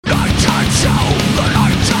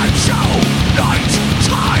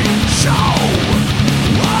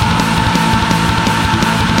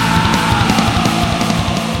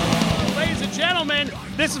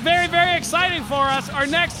Our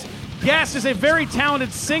next guest is a very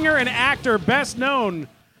talented singer and actor, best known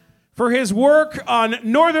for his work on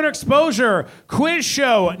Northern Exposure, Quiz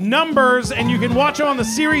Show, Numbers, and you can watch him on the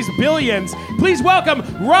series Billions. Please welcome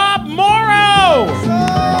Rob Morrow!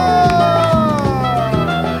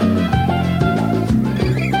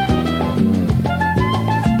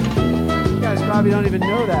 You guys probably don't even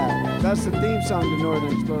know that. That's the theme song to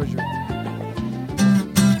Northern Exposure.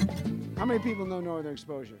 How many people know Northern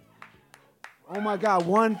Exposure? Oh my God,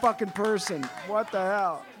 one fucking person. What the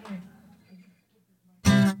hell?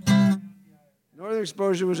 Northern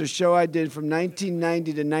Exposure was a show I did from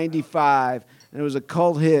 1990 to 95, and it was a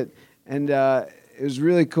cult hit, and it was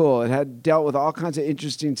really cool. It had dealt with all kinds of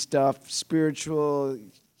interesting stuff, spiritual,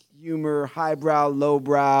 humor, highbrow,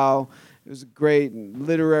 lowbrow. It was a great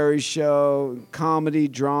literary show, comedy,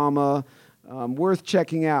 drama. Worth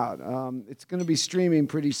checking out. It's going to be streaming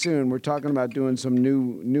pretty soon. We're talking about doing some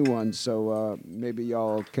new ones, so maybe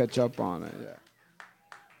y'all catch up on it. Yeah.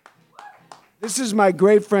 This is my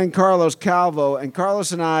great friend Carlos Calvo, and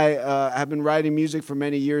Carlos and I have been writing music for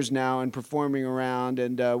many years now and performing around,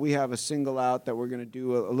 and we have a single out that we're going to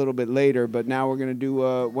do a little bit later, but now we're going to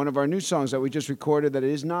do one of our new songs that we just recorded that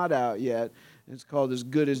is not out yet. It's called As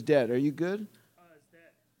Good as Dead. Are you good? It's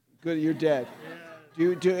dead. Good, you're dead. Yeah.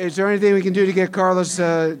 Is there anything we can do to get Carlos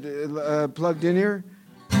plugged in here?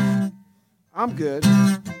 I'm good.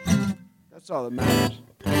 That's all that matters.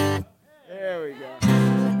 There we go.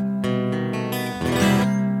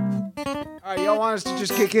 All right, y'all want us to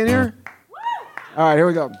just kick in here? All right, here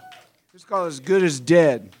we go. This is called As Good as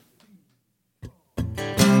Dead. You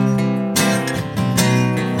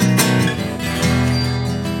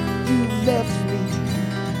left me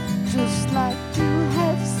just like you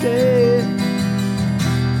have said.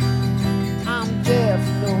 There's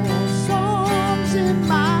no songs in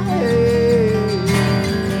my head.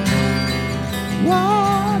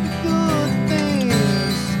 What good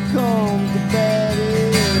things come to bad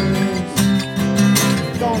ends?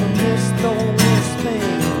 Gonna miss those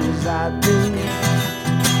things I do.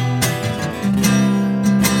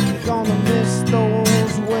 Gonna miss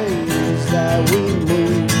those ways that we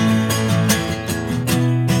move.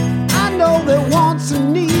 I know that wants and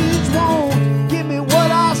needs won't give me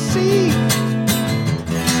what I seek.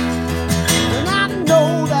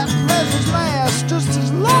 Just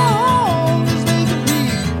as long as they can be.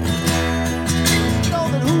 Know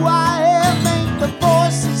that who I am ain't the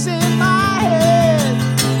voices in my head.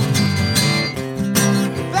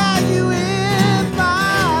 The value in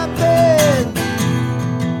my bed.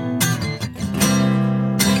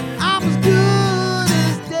 I'm as good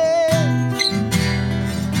as dead.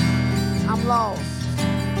 I'm lost,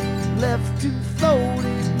 left to float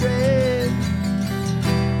in red.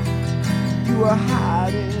 You are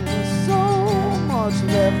hiding so much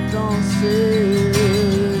left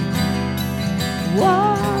unsaid.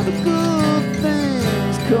 What good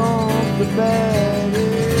things come to bad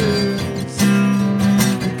ends?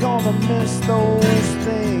 You're gonna miss those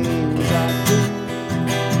things I do.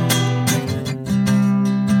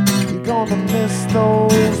 You're gonna miss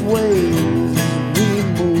those ways we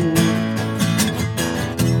move.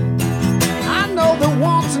 I know that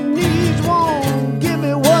wants and needs won't give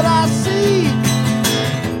me what I seek.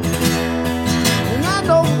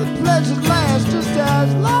 Pleasures last just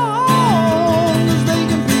as long as they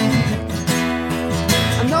can be.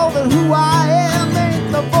 I know that who I am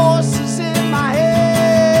ain't the voices in my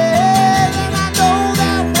head, and I know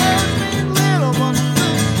that words mean little, but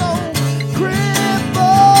I'm so crippled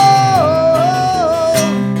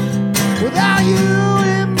without you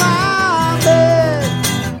in my bed.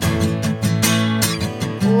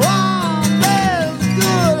 Oh, I'm as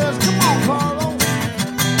good as, come on, Carlos.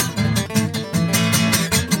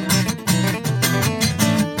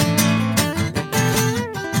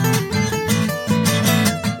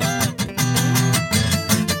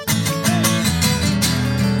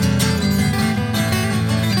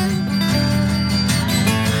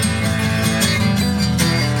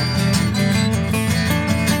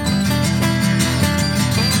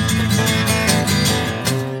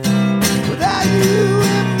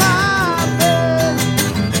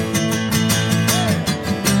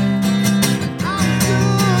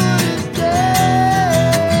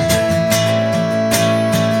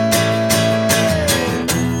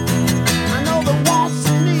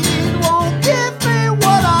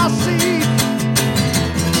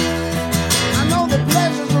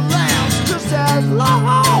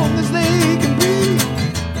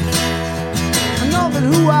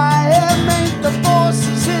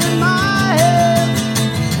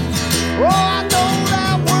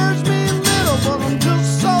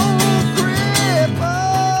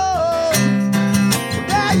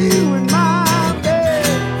 you in my bed.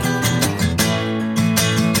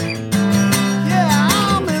 Yeah,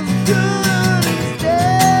 I'm as good as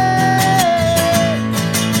dead.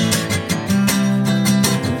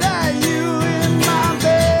 That you in my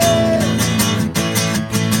bed.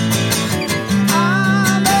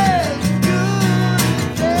 I'm as good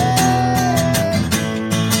as dead.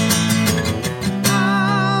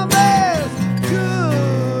 I'm as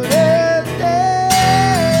good as dead.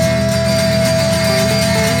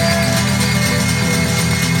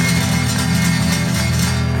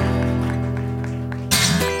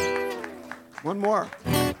 One more.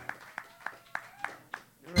 You're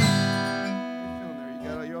right. You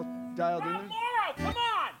got you all dialed in there? Morrow, come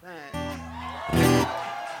on! Thanks.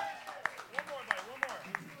 One more, buddy, one more.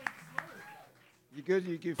 You good?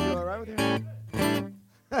 You feel all right with you?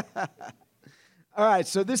 All right,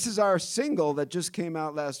 so this is our single that just came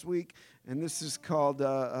out last week, and this is called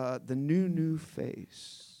The New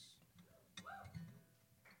Face.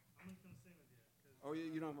 Oh,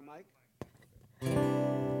 you don't have a mic?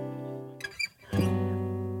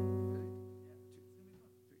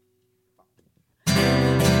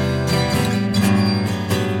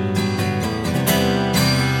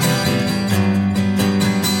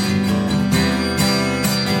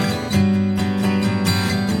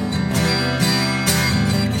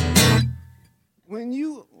 When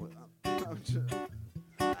you... What?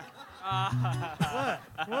 I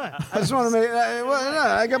just want to make...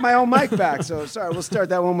 I got my own mic back, so sorry. We'll start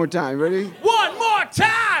that one more time. Ready? One more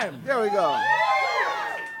time! There we go.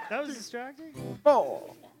 That was distracting?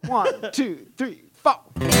 4. 1, 2, 3, 4.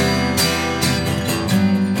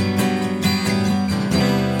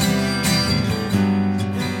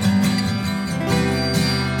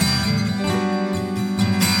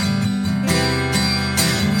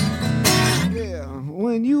 Yeah,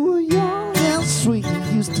 when you were young and sweet, you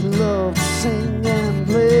used to love to sing and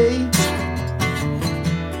play.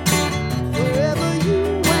 Wherever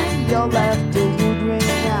you went, your laughter would ring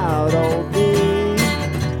out all day.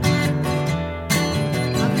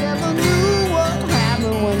 I never knew what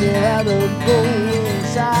happened when you had to go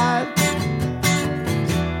inside.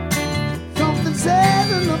 Something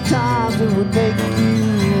said in the times it would make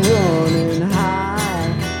you run and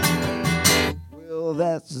hide. Well,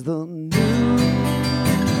 that's the new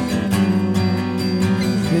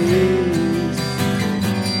face.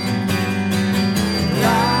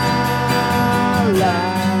 La, la,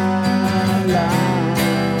 la.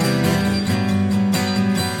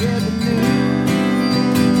 Yeah, the new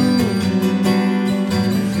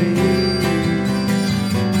face.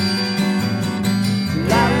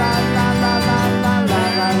 La, la, la, la, la, la, la,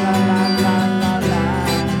 la, la, la, la, la.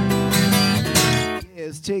 Yeah,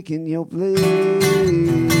 it's taking your place.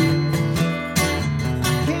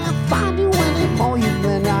 Can't find you anymore. You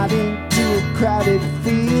went out into a crowded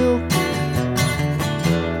field.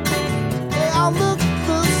 They all look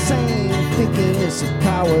the same, thinking it's a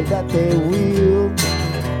power that they wield.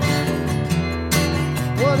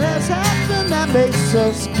 What has happened that makes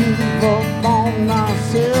us give up on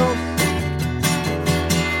ourselves?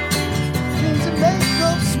 Things that make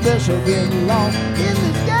us special get lost in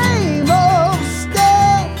the game of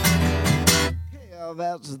stealth. Yeah,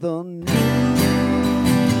 that's the new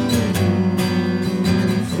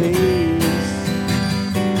face.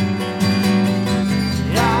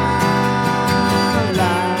 La, la, la.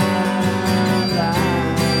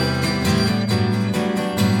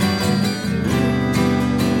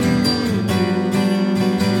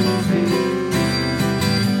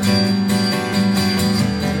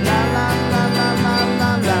 La, la, la, la, la,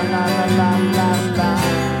 la, la, la, la, la, la.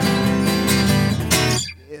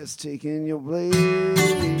 It's taking your place.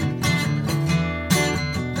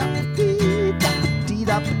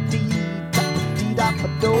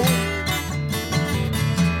 Da-ba-dee-da-ba-dee-da-ba-dee-da-ba-do.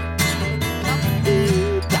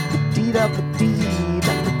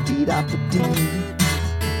 Da-ba-dee-da-ba-dee-da-ba-dee-da-ba-dee.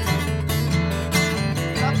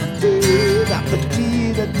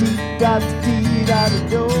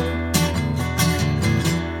 Da-ba-dee-da-ba-dee-da-dee-da-dee-da-do.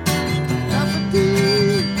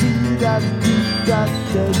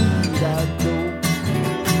 Da-ba-dee-dee-da-dee-da-dee-da-do.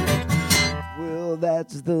 Well,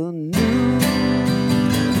 that's the new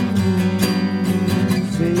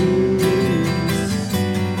face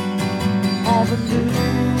of a new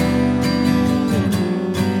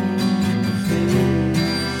face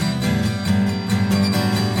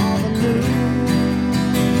of a new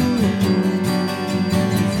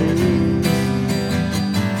face.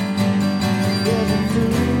 Yeah, the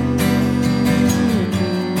new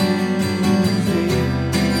face.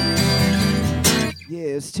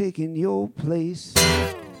 Yeah, it's taking your place.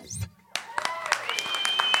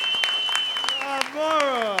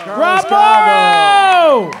 Morrow. Carlos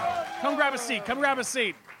Bravo! grab a seat. Come grab a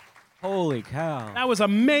seat. Holy cow. That was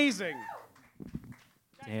amazing.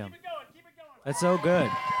 Damn. Keep it going. Keep it going. That's so good.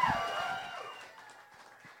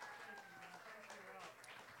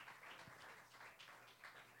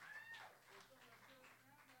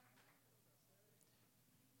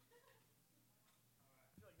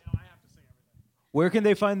 Where can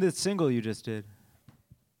they find the single you just did?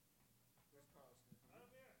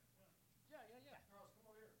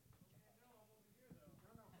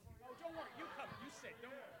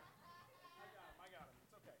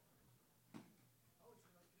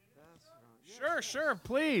 Sure,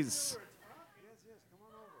 please.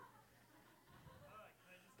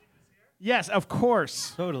 Yes, of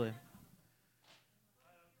course. Totally.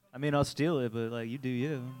 I mean, I'll steal it, but like you do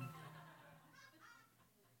you.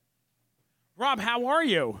 Rob, how are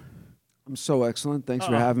you? I'm so excellent. Thanks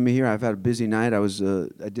for having me here. I've had a busy night.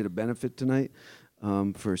 I did a benefit tonight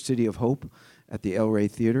for City of Hope at the El Rey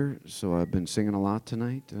Theater, so I've been singing a lot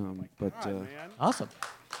tonight. Awesome.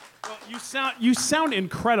 Well, you sound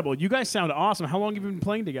incredible. You guys sound awesome. How long have you been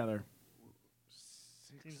playing together?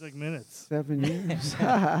 Seems like minutes. 7 years.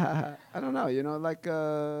 I don't know. Like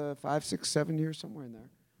 5, 6, 7 years, somewhere in there.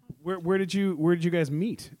 Where did you guys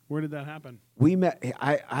meet? Where did that happen? We met.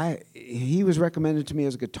 He was recommended to me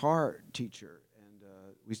as a guitar teacher, and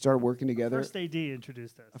we started working together. First AD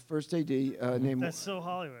introduced us. A first AD named. That's so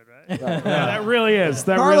Hollywood, right? Yeah, that really is.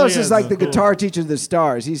 Carlos is like the guitar teacher of the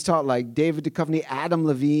stars. He's taught like David Duchovny, Adam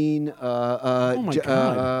Levine. Oh my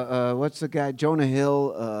God. What's the guy? Jonah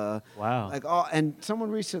Hill. Wow. Like and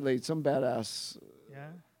someone recently, some badass. Yeah.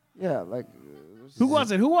 Yeah, like. Who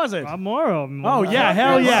was it? I'm Morrow. Oh yeah,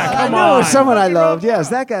 hell yeah! Come I know on. someone I loved. Yes,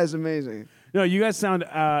 that guy's amazing. No, you guys sound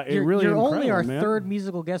really You're incredible, only our man. third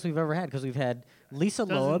musical guest we've ever had because we've had Lisa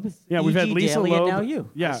Loeb, Yeah, we've had E.G. Lisa Daly, Loeb. and now you.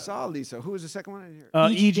 I Yeah. saw Lisa. Who was the second one in here?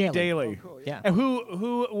 E.G. Daly. Daly. Cool, Yeah. And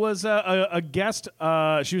who was a guest?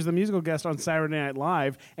 She was the musical guest on Saturday Night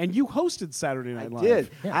Live, and you hosted Saturday Night Live. Did.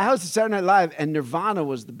 Yeah. I hosted Saturday Night Live, and Nirvana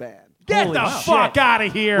was the band. Get Holy the shit. fuck out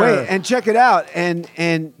of here! Wait, and check it out. And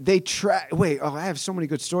they I have so many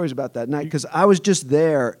good stories about that night because I was just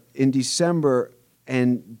there in December,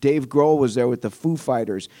 and Dave Grohl was there with the Foo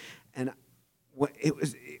Fighters, and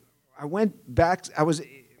I went back. I was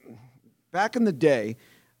back in the day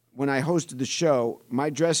when I hosted the show. My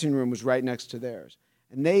dressing room was right next to theirs,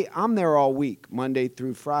 and I'm there all week, Monday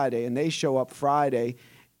through Friday, and they show up Friday,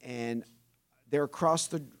 and they're across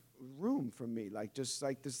the room from me, like just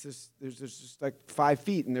like there's just like 5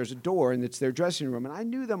 feet, and there's a door, and it's their dressing room. And I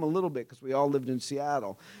knew them a little bit because we all lived in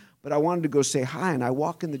Seattle, but I wanted to go say hi. And I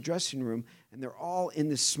walk in the dressing room, and they're all in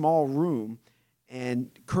this small room, and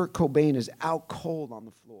Kurt Cobain is out cold on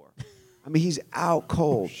the floor. I mean, he's out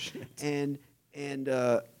cold, and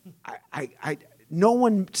no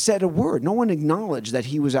one said a word. No one acknowledged that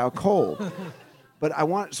he was out cold. But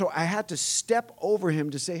so I had to step over him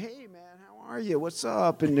to say, "Hey, man, how are you? What's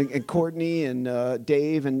up?" And Courtney and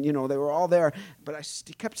Dave, and they were all there. But I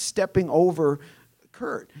kept stepping over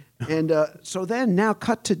Kurt. And so then now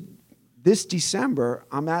cut to this December,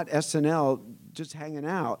 I'm at SNL just hanging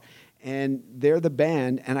out, and they're the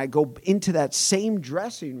band, and I go into that same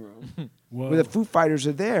dressing room where the Foo Fighters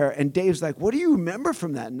are there, and Dave's like, "What do you remember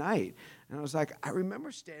from that night?" And I was like, "I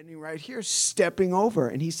remember standing right here, stepping over."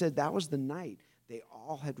 And he said that was the night they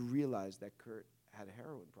all had realized that Kurt had a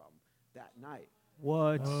heroin problem that night.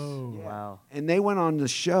 What? Oh, Yeah. wow. And they went on the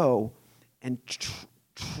show and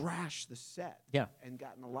trashed the set. Yeah. And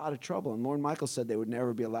got in a lot of trouble. And Lorne Michaels said they would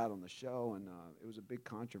never be allowed on the show, and it was a big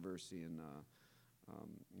controversy, and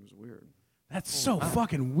it was weird. That's so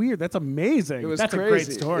fucking weird. That's amazing. It was That's crazy. a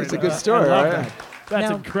great story. It's a man. good story, I love right? that. That's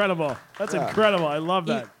Now- incredible. That's incredible. I love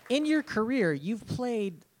that. In your career, you've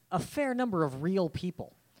played a fair number of real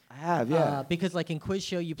people. I have, yeah. Because like in Quiz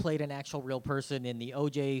Show, you played an actual real person. In the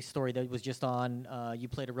OJ story that was just on, you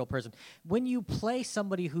played a real person. When you play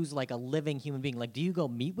somebody who's like a living human being, like do you go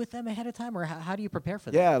meet with them ahead of time, or how do you prepare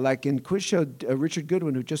for that? Yeah, like in Quiz Show, Richard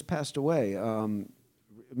Goodwin, who just passed away,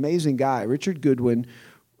 amazing guy. Richard Goodwin.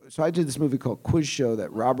 So I did this movie called Quiz Show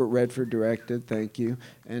that Robert Redford directed, thank you.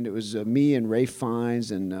 And it was me and Ray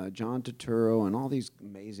Fiennes and John Turturro and all these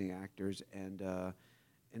amazing actors. And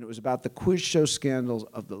it was about the quiz show scandals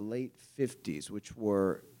of the late 50s, which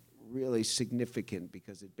were really significant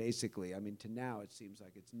because it basically, I mean, to now it seems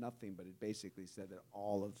like it's nothing, but it basically said that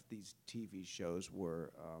all of these TV shows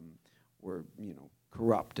were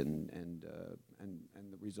corrupt and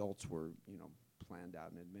the results were, planned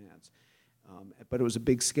out in advance. But it was a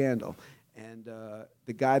big scandal. And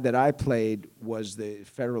the guy that I played was the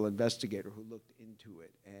federal investigator who looked into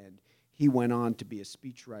it. And he went on to be a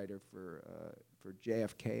speechwriter for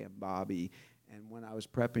JFK and Bobby. And when I was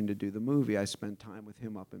prepping to do the movie, I spent time with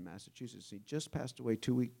him up in Massachusetts. He just passed away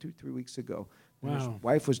 3 weeks ago. Wow. His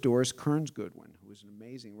wife was Doris Kearns Goodwin, who was an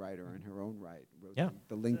amazing writer in her own right. Wrote Yeah.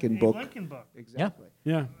 the Lincoln The book. Lincoln book. Exactly.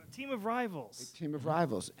 Yeah. Team of Rivals. Team of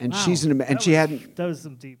Rivals. And Wow. she's an and she hadn't. That was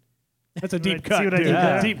some deep. That's a See deep what cut, I dude. did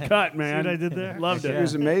there? Deep cut, man. See what I did there? Loved It it.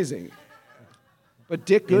 was amazing. But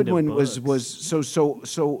Dick Into Goodwin was books.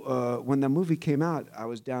 so when the movie came out, I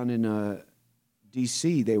was down in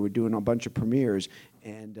D.C. They were doing a bunch of premieres,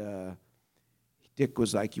 and Dick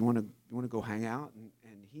was like, "You want to go hang out?" And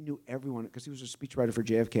he knew everyone because he was a speechwriter for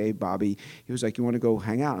JFK. Bobby, he was like, "You want to go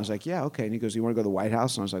hang out?" And I was like, "Yeah, okay." And he goes, "You want to go to the White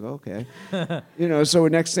House?" And I was like, "Okay." So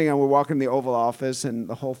next thing we're walking in the Oval Office and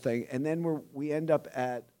the whole thing, and then we end up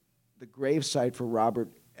at the gravesite for Robert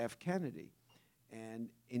F. Kennedy, and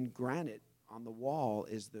in granite on the wall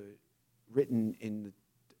is written in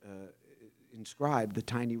inscribed the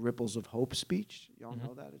Tiny Ripples of Hope speech. Y'all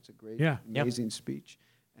know that? It's a great, Yeah. amazing speech.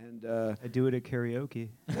 And I do it at karaoke.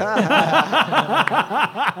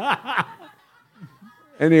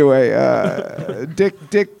 anyway,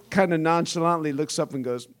 Dick kind of nonchalantly looks up and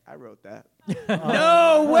goes, "I wrote that."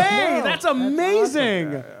 No way! That's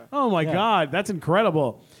amazing. Oh my God, that's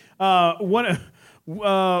incredible.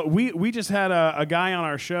 We just had a guy on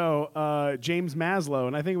our show, James Maslow,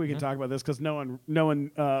 and I think we can talk about this because no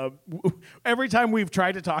one. Every time we've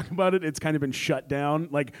tried to talk about it, it's kind of been shut down.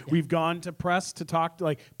 Like we've gone to press to talk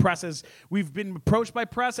to presses. We've been approached by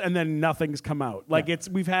press, and then nothing's come out. Like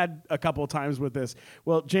we've had a couple of times with this.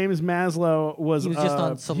 Well, James Maslow was. He was just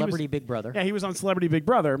on Celebrity Big Brother. Yeah, he was on Celebrity Big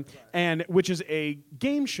Brother, and which is a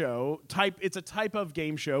game show type. It's a type of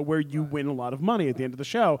game show where you win a lot of money at the end of the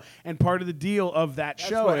show, and part of the deal of that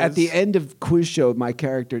show is At the end of quiz show, my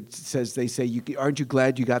character says, "They say, aren't you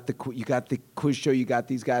glad you got the quiz show? You got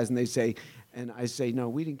these guys," and they say, and I say, "No,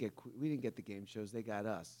 we didn't get the game shows. They got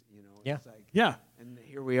us." Yeah. It's like, Yeah. and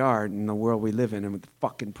here we are in the world we live in, and with the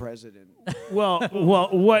fucking president. What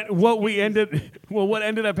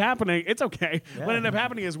ended up happening? It's okay. What ended up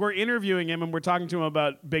happening is we're interviewing him and we're talking to him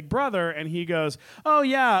about Big Brother, and he goes, "Oh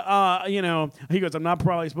yeah, he goes, I'm not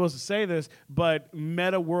probably supposed to say this, but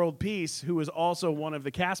Meta World Peace, who is also one of the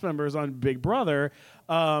cast members on Big Brother,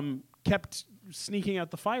 kept sneaking out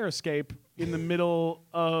the fire escape in the middle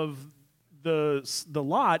of the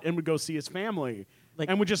lot and would go see his family."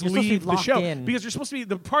 And would just you're supposed to be leave the locked show in. because you're supposed to be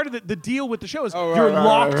the part of the deal with the show is Oh, you're right,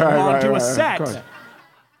 locked right, onto right, a of set. course.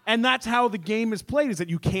 And that's how the game is played, is that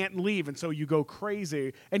you can't leave, and so you go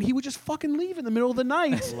crazy. And he would just fucking leave in the middle of the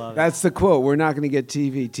night. That's the quote. We're not going to get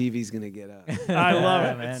TV. TV's going to get us. I love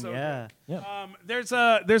it. Man, It's so yeah.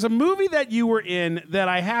 good. There's a movie that you were in that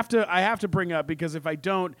I have to bring up because if I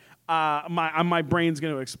don't, my brain's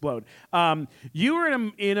going to explode. You were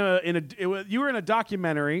you were in a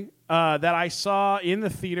documentary that I saw in the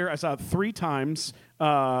theater. I saw it 3 times.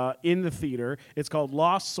 In the theater, it's called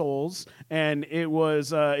Lost Souls, and it was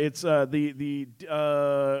the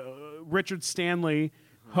Richard Stanley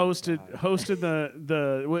hosted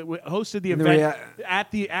the event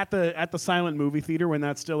at the silent movie theater when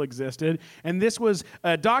that still existed, and this was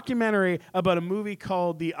a documentary about a movie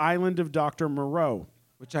called The Island of Dr. Moreau,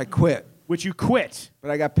 Which I quit. which you quit. But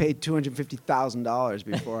I got paid $250,000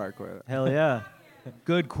 before I quit. Hell yeah.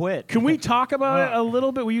 Good quit. Can we talk about it a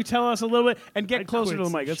little bit? Will you tell us a little bit and get I'd closer to quit the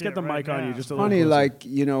some mic? Let's get shit the right mic on you now. just a little Funny,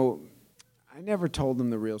 closer. I never told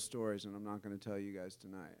them the real stories, and I'm not going to tell you guys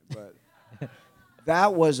tonight. But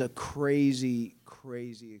that was a crazy,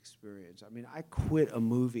 crazy experience. I mean, I quit a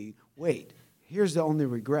movie. Wait, here's the only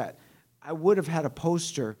regret. I would have had a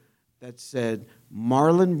poster that said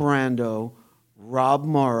Marlon Brando, Rob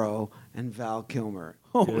Morrow, and Val Kilmer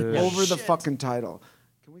over the fucking title.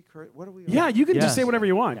 Can we curse? What are we? Yeah, you can Yeah. just say whatever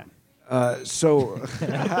you want. So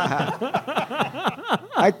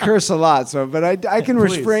I curse a lot, but I can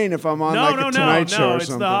refrain if I'm on a Tonight Show or it's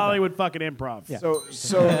something. the Hollywood fucking improv. Yeah.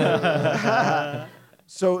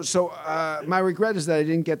 So my regret is that I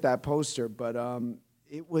didn't get that poster, but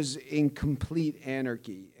it was in complete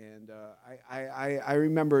anarchy, and I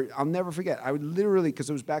remember, I'll never forget. I would literally, because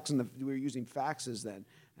it was back when we were using faxes then,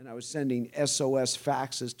 and I was sending SOS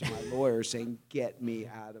faxes to my lawyer saying, "Get me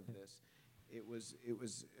out of this." It was.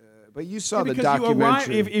 But you saw the Because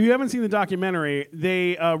documentary. if you haven't seen the documentary,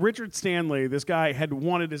 Richard Stanley, this guy, had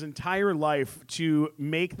wanted his entire life to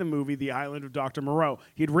make the movie The Island of Dr. Moreau.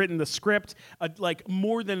 He'd written the script like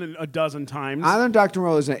more than a dozen times. Island of Dr.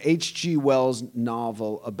 Moreau is an H.G. Wells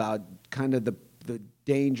novel about kind of the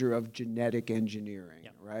danger of genetic engineering,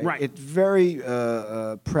 right? Right. It's very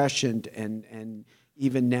prescient, and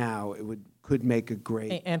even now it would could make a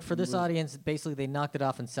great. And for this audience, basically they knocked it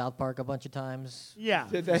off in South Park a bunch of times. Yeah.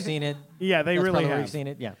 Did You've they? seen it. Yeah, they That's really probably where have. you've seen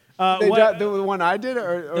it. Yeah. The one I did,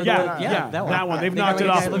 or Yeah, the yeah, that one. They've They got knocked like it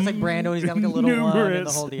a off. guy who looks like Brando. He's got like a little one and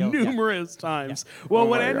the whole deal. Yeah. Numerous times. Well, Oh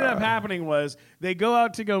what my ended up God. happening was they go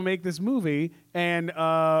out to go make this movie, and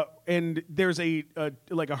there's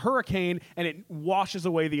a hurricane, and it washes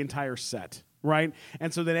away the entire set. Right?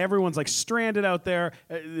 And so then everyone's like stranded out there.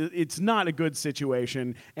 It's not a good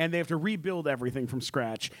situation. And they have to rebuild everything from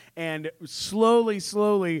scratch. And slowly,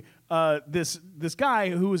 this guy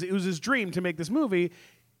it was his dream to make this movie,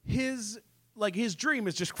 his dream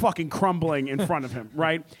is just fucking crumbling in front of him,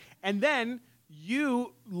 right? And then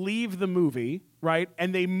you leave the movie, right?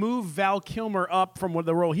 And they move Val Kilmer up from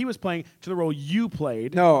the role he was playing to the role you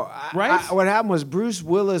played. No, right? What happened was Bruce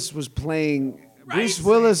Willis was playing. Right. Bruce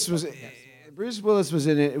Willis was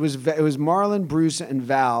in it. It was Marlon, Bruce, and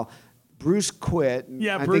Val. Bruce quit.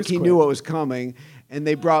 Yeah, I Bruce think he quit. knew what was coming, and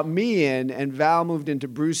they brought me in, and Val moved into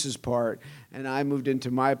Bruce's part, and I moved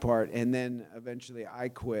into my part, and then eventually I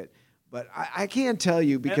quit. But I can't tell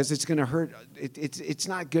you because it's going to hurt. It's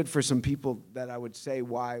not good for some people that I would say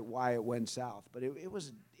why it went south. But it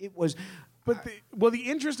was. But the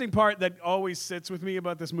interesting part that always sits with me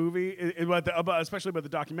about this movie, especially about the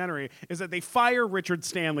documentary, is that they fire Richard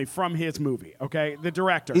Stanley from his movie, okay? The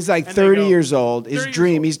director. He's like And they 30 go, years old. His 30 years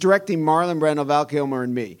dream. old. He's directing Marlon Brando, Val Kilmer,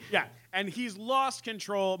 and me. Yeah, and he's lost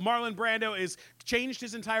control. Marlon Brando is changed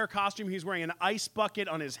his entire costume. He's wearing an ice bucket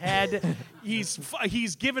on his head.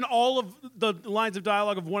 he's given all of the lines of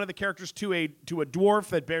dialogue of one of the characters to a dwarf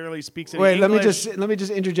that barely speaks any Wait, English. let me just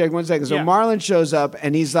interject 1 second. So Yeah. Marlon shows up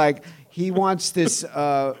and he's like, he wants this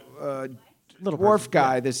dwarf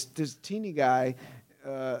guy, this teeny guy,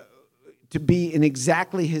 to be in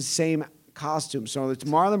exactly his same costume. So it's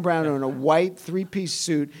Marlon Brando in a white 3-piece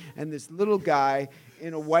suit and this little guy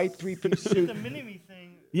in a white 3-piece suit. The mini-me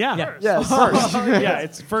thing. Yeah. Yes. First. Yeah,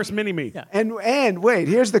 it's first mini-me. Yeah. And wait,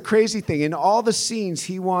 here's the crazy thing. In all the scenes,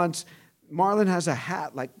 Marlon has a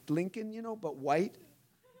hat like Lincoln, but white,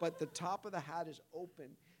 but the top of the hat is open,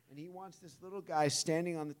 and he wants this little guy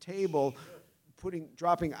standing on the table,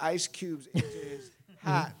 dropping ice cubes into his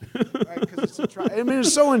hat. Right? 'Cause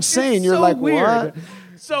it's so insane. It's You're so like, weird. what?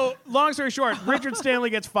 So, long story short, Richard Stanley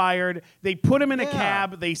gets fired. They put him in a Yeah.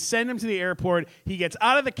 cab. They send him to the airport. He gets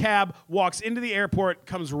out of the cab, walks into the airport,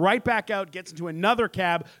 comes right back out, gets into another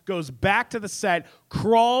cab, goes back to the set,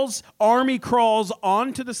 army crawls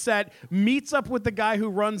onto the set, meets up with the guy who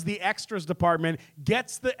runs the extras department,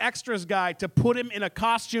 gets the extras guy to put him in a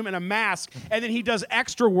costume and a mask, and then he does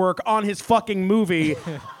extra work on his fucking movie.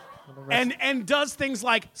 And does things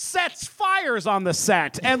like sets fires on the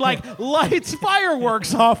set and like lights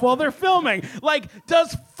fireworks off while they're filming. Like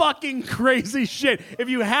does fucking crazy shit. If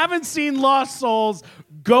you haven't seen Lost Souls,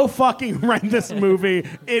 go fucking rent this movie.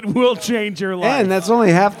 It will change your life. And that's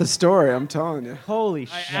only half the story, I'm telling you. Holy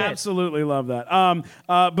I shit. absolutely love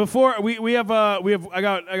that. Before we have I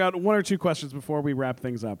got one or two questions before we wrap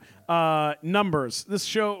things up. Numbers. This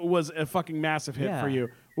show was a fucking massive hit Yeah. for you.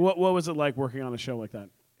 What was it like working on a show like that?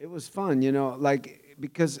 It was fun,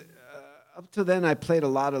 because up to then I played a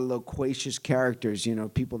lot of loquacious characters,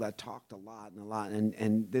 people that talked a lot,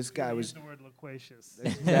 and this guy was. Use the word loquacious.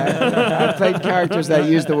 I played characters that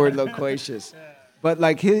used the word loquacious, but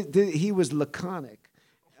like he was laconic,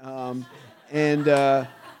 but the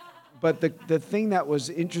thing that was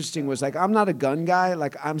interesting was like I'm not a gun guy.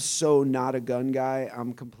 Like I'm so not a gun guy.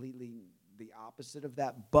 I'm completely the opposite of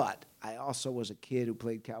that. But I also was a kid who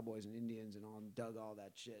played cowboys and Indians and dug all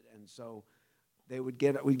that shit. And so we'd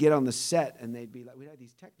get on the set and they'd be like, we'd have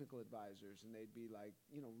these technical advisors and they'd be like,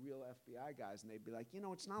 real FBI guys, and they'd be like,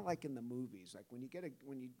 it's not like in the movies. Like when you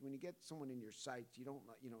get someone in your sights, you don't,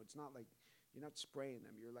 it's not like you're not spraying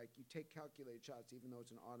them. You're like you take calculated shots even though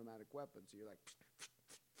it's an automatic weapon. So you're like.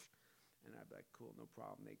 And I'd be like, cool, no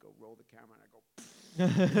problem. They go roll the camera, and I go.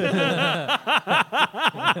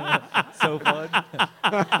 So fun.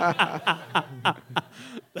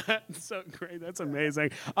 That's so great. That's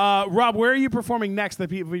amazing. Rob, where are you performing next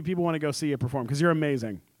that people want to go see you perform? Because you're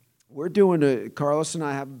amazing. We're doing Carlos and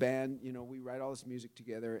I have a band. We write all this music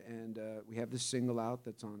together, and we have this single out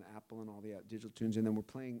that's on Apple and all the digital tunes. And then we're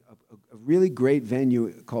playing a really great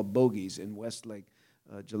venue called Bogies in Westlake,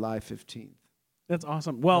 July 15th. That's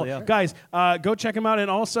awesome. Well, yeah. guys, go check him out.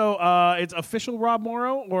 And also, it's official Rob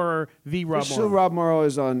Morrow or the Rob Official Morrow? Rob Morrow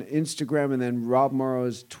is on Instagram, and then Rob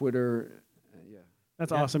Morrow's Twitter.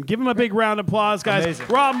 That's awesome. Give him a big round of applause, guys. Amazing.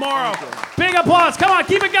 Rob Morrow. Big applause. Come on,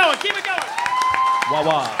 keep it going. Keep it going. Wah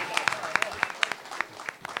wah. Come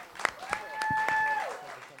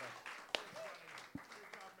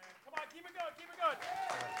on, keep it going. Keep it going.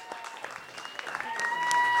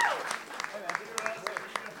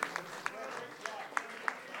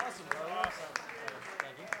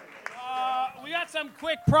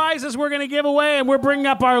 quick prizes we're going to give away, and we're bringing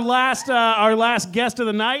up our last guest of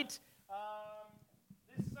the night.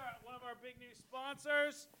 This is one of our big new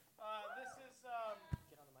sponsors.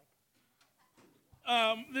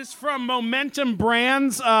 This is from Momentum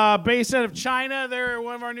Brands, based out of China. They're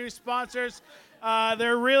one of our new sponsors.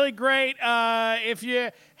 They're really great.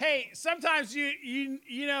 Sometimes you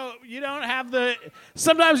don't have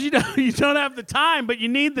the time, but you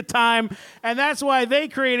need the time, and that's why they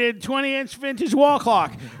created 20-inch vintage wall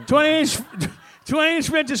clock. 20-inch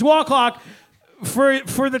vintage wall clock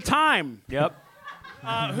for the time. Yep.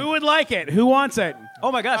 Who would like it? Who wants it?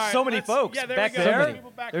 Oh my gosh, All right, so many folks. Yeah, there back we go. there. People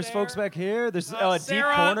back There's there. folks back here. There's a deep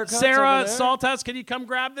Sarah, corner cuts Sarah over there. Salthouse, can you come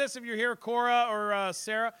grab this if you're here? Cora or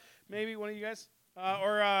Sarah, maybe one of you guys.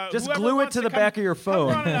 Just whoever glue it wants to the come- back of your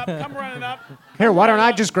phone. Come running up. Here, why don't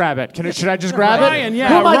I just grab it? Should I just grab Ryan, it? yeah,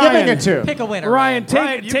 Who am I Ryan. giving it to? Pick a winner. Ryan,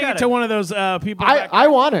 Ryan, you take got it to it. one of those people. back I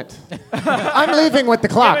want it. I'm leaving with the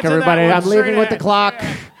clock, Give it to that everybody. one, I'm leaving straight with the ahead. clock.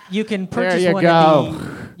 You can purchase you one go.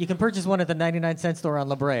 you can purchase one at the 99-cent store on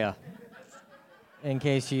La Brea, in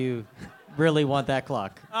case you really want that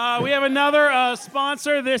clock. We have another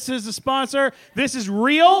sponsor. This is a sponsor. This is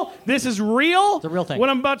real. It's a real thing. What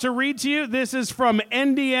I'm about to read to you, this is from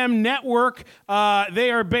NDM Network.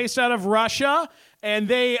 They are based out of Russia. And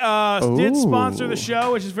they did sponsor the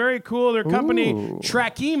show, which is very cool. Their company,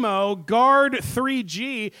 Trackimo Guard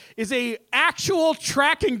 3G, is a actual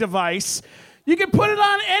tracking device. You can put it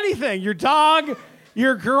on anything. Your dog,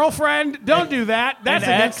 your girlfriend. Don't do that. That's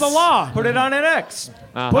An against X. the law. Put it on an X.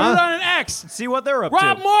 Put it on an X. See what they're up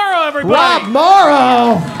Rob to. Morrow, everybody. Rob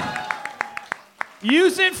Morrow.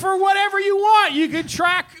 Use it for whatever you want. You could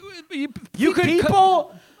track You could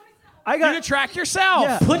people. I You got can track yourself.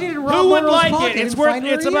 Yeah. Put it in Rob Who would Morrow's like pocket it? It's and worth. find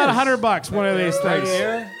where It's he about is. $100. One of these right things.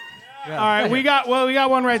 here. All right, we got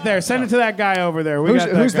one right there. Send it to that guy over there.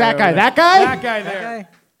 Who's that guy? over there. That guy? That guy there. Okay.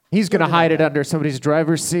 He's going to hide it under somebody's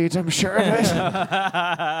driver's seat, I'm sure of it.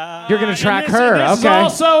 You're going to track And her. This is Okay.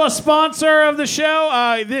 also a sponsor of the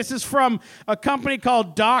show. This is from a company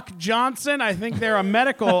called Doc Johnson. I think they're a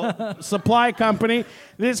medical supply company.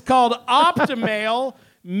 This is called Optimal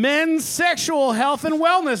Men's Sexual Health and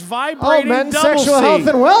Wellness Vibrating men's Double sexual C. health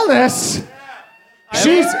and wellness.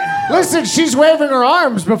 She's waving her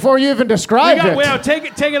arms before you even described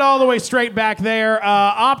it. Take it all the way straight back there.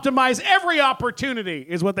 Optimize every opportunity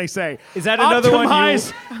is what they say. Is that another one you-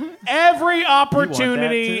 Optimize every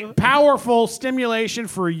opportunity. too? Powerful stimulation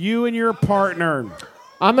for you and your partner.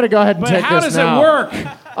 I'm going to go ahead and But take how this does now. it work?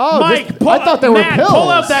 Oh, Mike, I thought they were Matt, pills. pull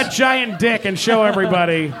out that giant dick and show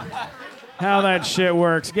everybody how that shit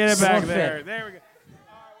works. Get it back Slow there. fit. There we go.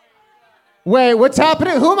 Wait, what's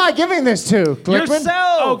happening? Who am I giving this to? Glickman?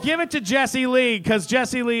 Yourself. Oh, give it to Jessie Lee, because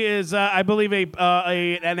Jessie Lee is, I believe,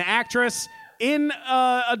 an actress in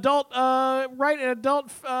adult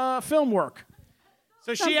film work.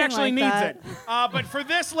 So she Something actually like needs that. it. But for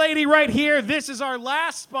this lady right here, this is our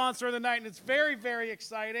last sponsor of the night, and it's very, very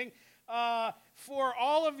exciting. For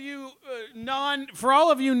all of you non-Jews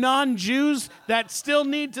that still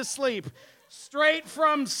need to sleep, straight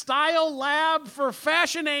from Style Lab for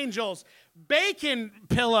Fashion Angels, bacon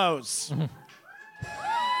pillows.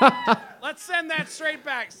 Let's send that straight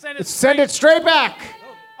back. Send it straight back.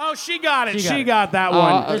 Oh, she got it. She got She it. got that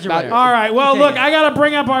one. There's your winner. All right. Well, Take look, it. I got to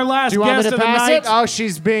bring up our last Do you want me guest to of the pass night. it? Oh,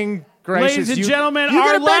 she's being gracious. Ladies and You- gentlemen, you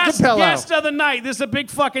our get a bacon last pillow. guest of the night. This is a big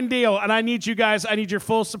fucking deal, and I need you guys. I need your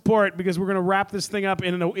full support because we're gonna wrap this thing up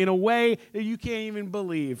in a way that you can't even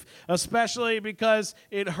believe, especially because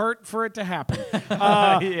it hurt for it to happen.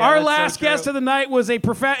 Our that's last so guest true. of the night was a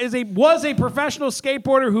professional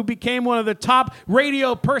skateboarder who became one of the top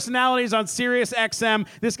radio personalities on SiriusXM.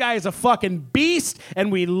 This guy is a fucking beast,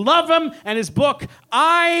 and we love him. And his book,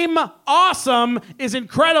 I'm Awesome, is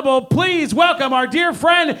incredible. Please welcome our dear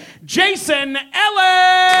friend Jason Ellis.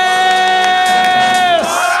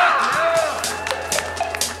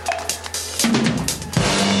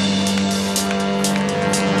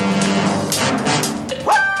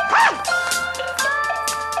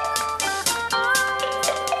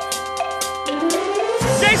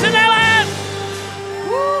 Jason Ellis.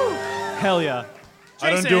 Hell yeah. I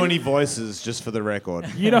don't do Jason. any voices, just for the record.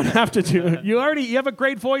 You don't have to do it. You have a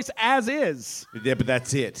great voice as is. Yeah, but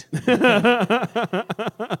that's it.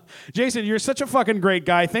 Jason, you're such a fucking great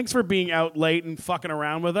guy. Thanks for being out late and fucking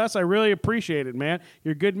around with us. I really appreciate it, man.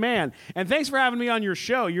 You're a good man. And thanks for having me on your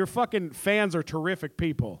show. Your fucking fans are terrific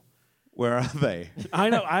people. Where are they? I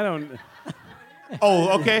know. I don't.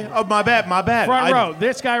 Oh, okay. Oh, my bad. Front row.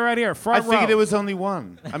 This guy right here. I Front row. figured there was only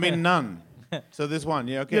one. I mean, none. So there's one.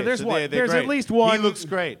 Yeah, okay. Yeah, there's so one. They're There's great. at least one. He looks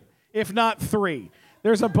great. If not three.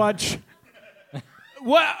 There's a bunch.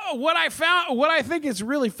 what I think is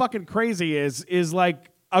really fucking crazy is like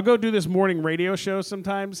I'll go do this morning radio show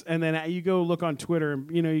sometimes, and then you go look on Twitter,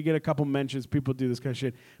 and you get a couple mentions. People do this kind of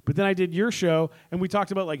shit. But then I did your show, and we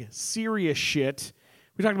talked about like serious shit.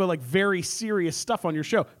 We talked about like very serious stuff on your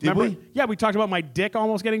show. Did we? Yeah, we talked about my dick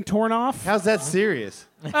almost getting torn off. How's that serious?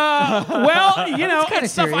 Well,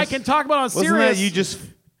 it's stuff I serious. can talk about on Wasn't serious. that you just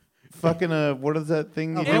fucking what is that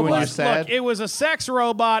thing you do when you're sad? Look, it was a sex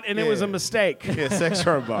robot, and it was a mistake. Yeah, sex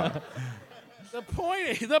robot. The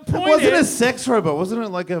point It wasn't a is, sex robot, wasn't it?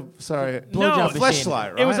 Like a Blowjob machine.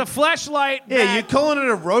 fleshlight, right? it was a fleshlight. Yeah, you're calling it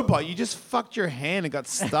a robot. You just fucked your hand and got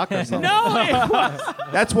stuck or something. No, it was.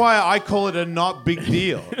 That's why I call it a not big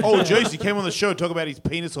deal. Oh, Jason came on the show, talk about his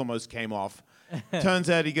penis almost came off. Turns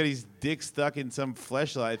out he got his dick stuck in some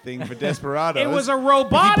fleshlight thing for Desperados. It was a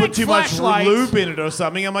robotic He put too much fleshlight. lube in it or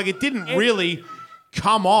something. I'm like, it didn't really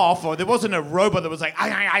come off, or there wasn't a robot that was like,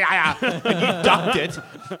 and you ducked it.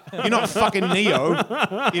 You're not fucking Neo,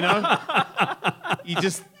 You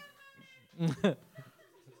just...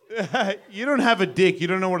 you don't have a dick. You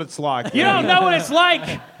don't know what it's like. You don't know what it's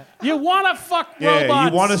like. You want to fuck robots. Yeah,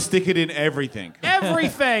 you want to stick it in everything.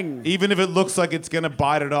 Everything. Even if it looks like it's going to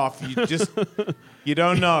bite it off, you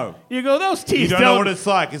don't know. You go, those teeth You don't know what it's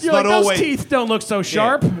like. It's you're not like, always... those teeth don't look so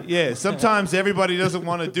sharp. Yeah, sometimes everybody doesn't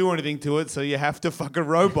want to do anything to it, so you have to fuck a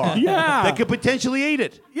robot. Yeah. That could potentially eat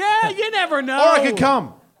it. Yeah, you never know. Or I could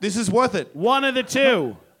come. This is worth it. One of the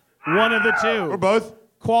two. Or both.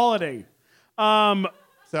 Quality.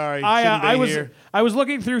 Sorry, shouldn't be here. I was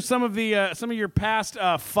looking through some of your past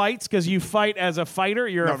fights because you fight as a fighter.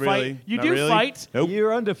 You're Not a fight. really. You Not do really. fight. Nope.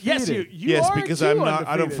 You're undefeated. Yes, you Yes, are because too I'm not.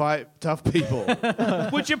 I don't undefeated. fight tough people.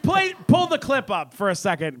 Would you pull the clip up for a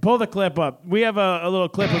second? Pull the clip up. We have a little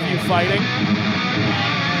clip of you fighting.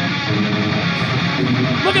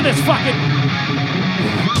 Look at this fucking.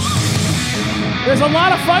 There's a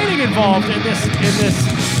lot of fighting involved in this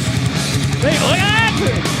thing. Look at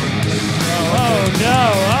that!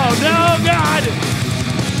 Oh no, God!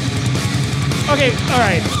 Okay, all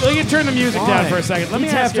right. Let me turn the music down for a second. Let me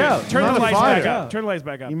ask you. Turn I'm the not a lights back fighter. up. Turn the lights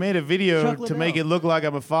back up. You made a video to make it look like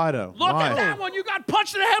I'm a fighter. Look Why? at that one. You got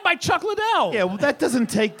punched in the head by Chuck Liddell. Yeah, well, that doesn't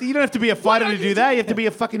take... You don't have to be a fighter to do that. You have to be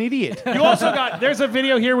a fucking idiot. You also got... There's a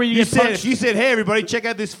video here where you get punched. If you said, hey, everybody, check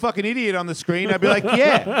out this fucking idiot on the screen, I'd be like,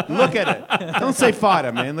 yeah, look at it. Don't say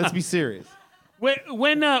fighter, man. Let's be serious. When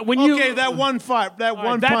you... Okay, that one fight, that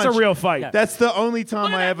one that's punch. a real fight. That's the only time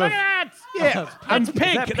Look at I that, ever... look at that. Yeah. That's pink.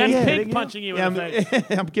 that That's pink? pink Yeah, punching you in the face.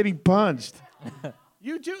 I'm getting punched.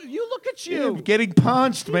 You do. You look at I'm you. getting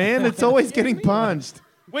punched, man. It's always getting punched.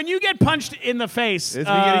 When you get punched in the face, It's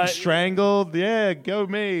me getting strangled. Yeah, go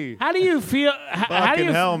me. how do you feel? How do Fucking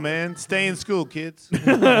you hell, man. Stay in school, kids.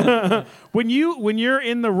 when you're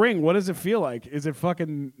in the ring? What does it feel like? Is it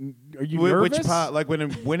fucking? Are you nervous? Which part? Like when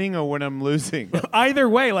I'm winning or when I'm losing? Either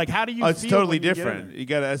way, like how do you? Oh, it's feel totally when you get different. in? You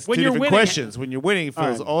got to ask When two you're different winning- questions. When you're winning, it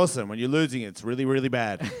feels right. awesome. When you're losing, it's really, really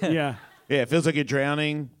bad. Yeah. Yeah, it feels like you're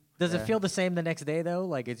drowning. Does it feel the same the next day though?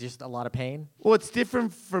 Like it's just a lot of pain? Well, it's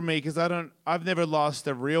different for me because I've never lost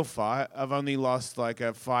a real fight. I've only lost like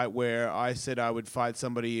a fight where I said I would fight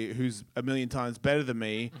somebody who's a million times better than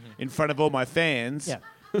me in front of all my fans. Yeah.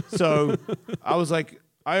 So I was like,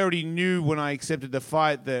 I already knew when I accepted the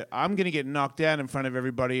fight that I'm going to get knocked down in front of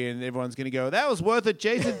everybody and everyone's going to go, that was worth it,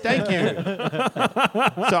 Jason, thank you.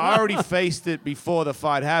 So I already faced it before the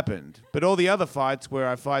fight happened. But all the other fights where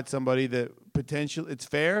I fight somebody that it's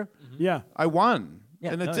fair, Yeah. I won.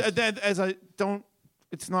 Yeah, And nice.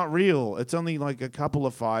 it's not real. It's only like a couple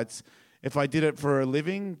of fights. If I did it for a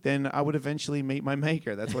living, then I would eventually meet my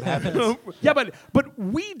maker. That's what happens. Yeah, but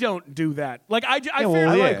we don't do that. Like I well,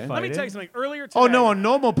 feel yeah. like, I let me tell you something. Earlier today. Oh no, on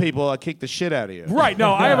normal people, I kick the shit out of you. Right.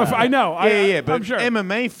 No, I know. Yeah, but I'm sure.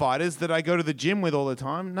 MMA fighters that I go to the gym with all the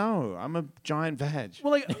time, no, I'm a giant vag.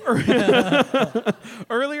 Well, like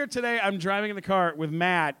earlier today, I'm driving in the car with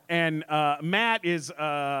Matt, and Matt is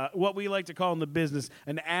what we like to call in the business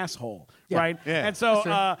an asshole, right? Yeah. And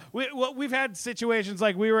so we've had situations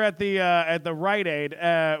like we were at the Rite Aid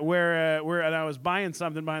where and I was buying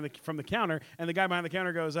something from the counter, and the guy behind the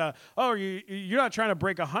counter goes, "Oh, you're not trying to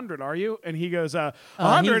break 100, are you?" And he goes,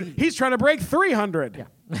 "100? He's trying to break 300."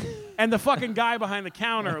 Yeah. And the fucking guy behind the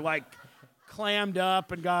counter like clammed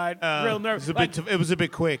up and got real nervous. It was a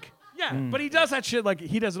bit quick. Yeah, but he does that shit like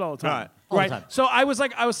he does it all the time. Right. All the time. So I was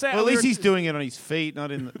saying, Well, at least he's doing it on his feet,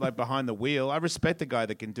 not in like behind the wheel. I respect the guy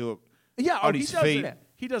that can do it. Yeah, on he his does feet. it.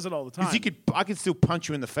 He does it all the time. Because I could still punch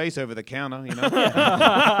you in the face over the counter, you know. You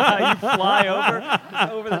fly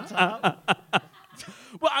over the top.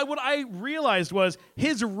 Well, what I realized was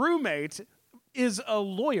his roommate is a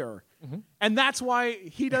lawyer. And that's why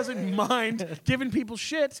he doesn't mind giving people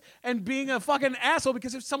shit and being a fucking asshole,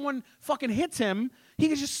 because if someone fucking hits him, he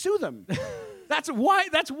can just sue them. That's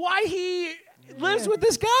why he lives with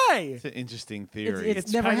this guy. It's an interesting theory.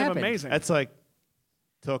 It's never kind happened. of amazing. That's like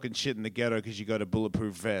talking shit in the ghetto because you got a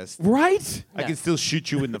bulletproof vest. Right? I can still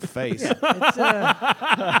shoot you in the face. It's,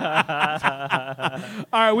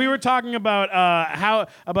 All right, we were talking about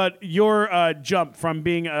about your jump from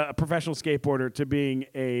being a professional skateboarder to being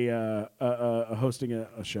a hosting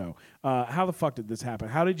a show. How the fuck did this happen?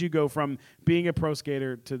 How did you go from being a pro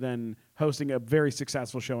skater to then hosting a very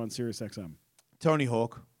successful show on SiriusXM? Tony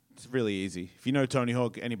Hawk. It's really easy. If you know Tony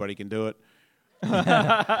Hawk, anybody can do it.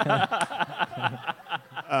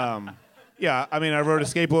 Yeah, I mean, I rode a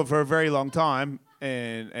skateboard for a very long time,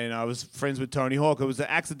 and I was friends with Tony Hawk. It was an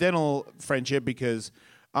accidental friendship because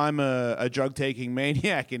I'm a drug-taking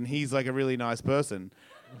maniac, and he's like a really nice person.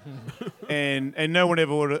 and no one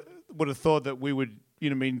ever would have thought that we would,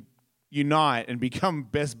 unite and become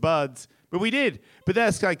best buds. But we did. But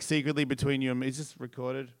that's like secretly between you and me. It's just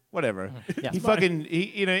recorded. Whatever. Yeah.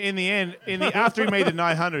 In the end, after he made the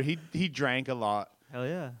 900, he drank a lot. Hell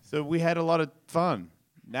yeah. So we had a lot of fun.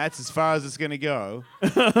 That's as far as it's gonna go.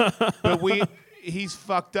 But he's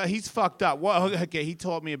fucked up. He's fucked up. Well, okay, he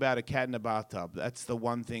taught me about a cat in a bathtub. That's the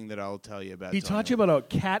one thing that I'll tell you about. He taught you about a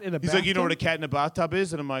cat in a bathtub? He's like, you know what a cat in a bathtub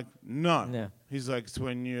is? And I'm like, no. Yeah. He's like, it's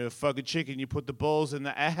when you fuck a chicken, you put the balls in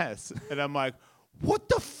the ass. And I'm like, what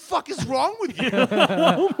the fuck is wrong with you?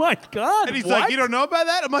 Oh my God. And he's what? like, you don't know about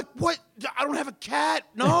that? I'm like, what? I don't have a cat.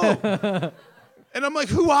 No. And I'm like,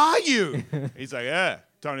 who are you? He's like, yeah,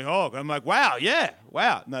 Tony Hawk. I'm like, wow, yeah,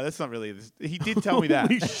 wow. No, that's not really this. He did tell me that.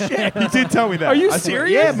 Holy shit. He did tell me that. Are you I swear.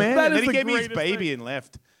 serious? Yeah, man. That And is then he the gave me his greatest baby thing. and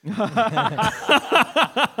left. He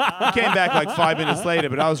came back like 5 minutes later,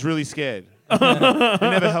 but I was really scared. I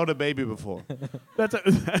never held a baby before. That's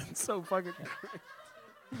so fucking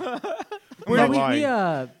great. I'm not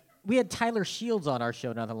lying. We had Tyler Shields on our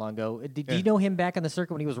show not that long ago. Did you know him back on the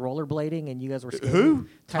circuit when he was rollerblading and you guys were skating? Who?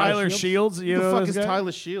 Tyler Shields? You Who the know fuck this is guy?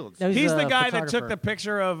 Tyler Shields? No, He's the a guy that took photographer. the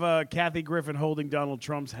picture of Kathy Griffin holding Donald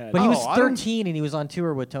Trump's head. But he was Oh, I don't- 13 and he was on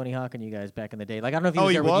tour with Tony Hawk and you guys back in the day. Like I don't know if he Oh,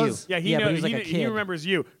 was he there was? with you. yeah, he, but he was like a he kid. remembers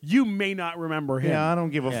you. You may not remember him. Yeah, I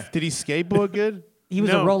don't give a Yeah. Did he skateboard good? He was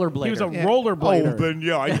No, a rollerblader. He was a Yeah. rollerblader. Oh, then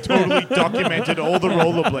yeah, I totally documented all the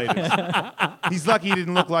rollerbladers. He's lucky he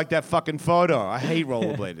didn't look like that fucking photo. I hate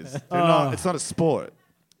rollerbladers. It's not a sport.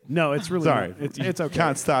 No, it's really Sorry, not. It's okay.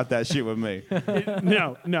 Can't start that shit with me.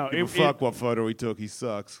 No. Fuck what photo he took. He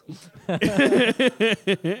sucks.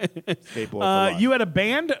 Skateboard for life. You had a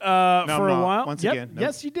band for I'm a not. while. Once Yep. again, nope.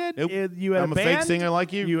 Yes, you did. Nope. You had I'm a a fake band. singer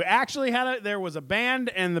like you. You actually had there was a band,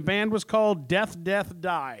 and the band was called Death, Death,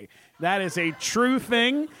 Die. That is a true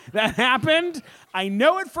thing that happened. I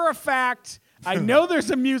know it for a fact. I know there's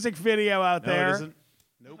a music video out No, there. it isn't.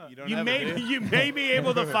 Nope, you don't You have may it. you may be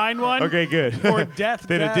able to find one. Okay, good. For Death,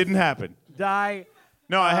 Then Death, it didn't happen. Die.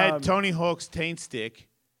 No, I had Tony Hawk's Taint Stick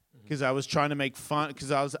because I was trying to make fun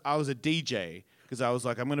because I was a DJ because I was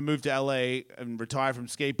like, I'm going to move to LA and retire from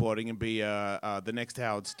skateboarding and be the next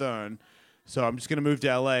Howard Stern. So I'm just going to move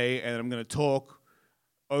to LA and I'm going to talk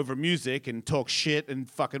over music and talk shit and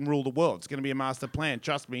fucking rule the world. It's going to be a master plan.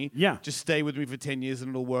 Trust me. Yeah. Just stay with me for 10 years and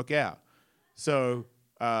it'll work out. So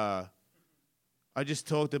I just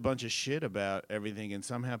talked a bunch of shit about everything and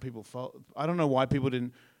somehow people felt, I don't know why people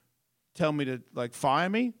didn't tell me to like fire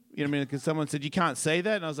me. You know what I mean? Because someone said, you can't say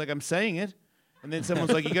that. And I was like, I'm saying it. And then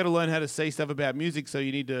someone's like, you got to learn how to say stuff about music. So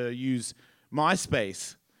you need to use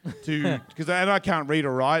MySpace to, because I can't read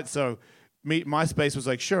or write. So MySpace was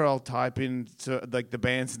like, sure, I'll type in like the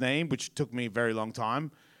band's name, which took me a very long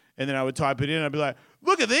time. And then I would type it in and I'd be like,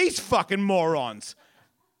 look at these fucking morons.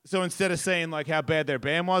 So instead of saying like how bad their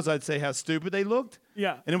band was, I'd say how stupid they looked.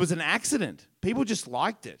 Yeah. And it was an accident. People just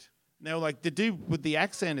liked it. And they were like, the dude with the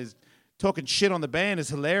accent is talking shit on the band is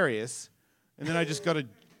hilarious. And then I just got a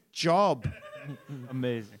job.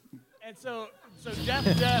 Amazing. And so Death,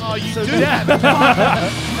 Death. Oh, you so do Death.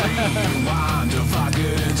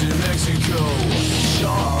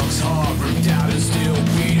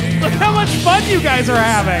 Look how much fun you guys are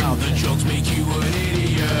having.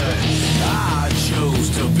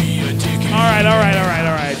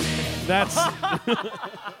 All right. That's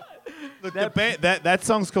Look, that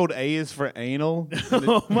song's called A is for Anal.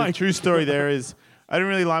 The true story there is I didn't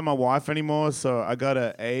really like my wife anymore, so I got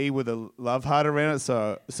an A with a love heart around it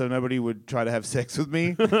so nobody would try to have sex with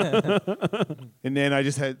me. And then I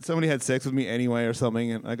just somebody had sex with me anyway or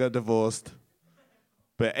something, and I got divorced.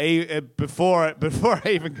 But before I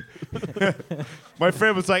even, my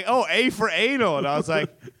friend was like, "Oh, A for anal," and I was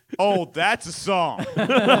like, Oh, that's a song.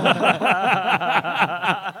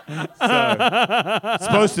 So, it's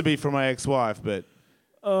supposed to be for my ex-wife, but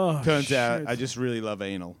turns out I just really love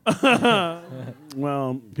anal.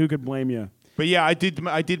 Well, who could blame you? But yeah, I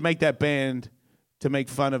did make that band to make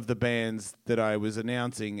fun of the bands that I was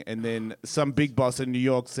announcing, and then some big boss in New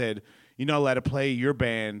York said, "You're not allowed to play your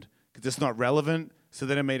band because it's not relevant." So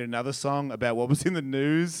then I made another song about what was in the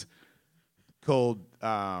news called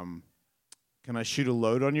 "Can I Shoot a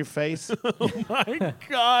Load on Your Face?" Oh my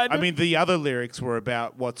God! I mean, the other lyrics were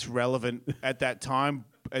about what's relevant at that time,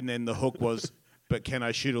 and then the hook was, "But can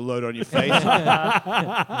I shoot a load on your face?" You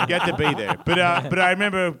had to be there. But I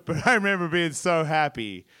remember being so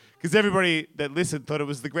happy because everybody that listened thought it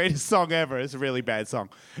was the greatest song ever. It's a really bad song,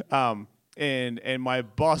 and my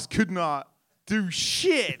boss could not do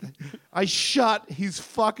shit. I shut his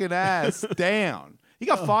fucking ass down. He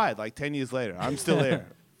got fired like 10 years later. I'm still there.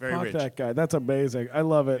 Very Fuck rich. that guy. That's amazing. I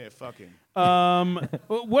love it. Yeah, fucking.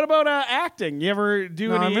 What about acting? You ever do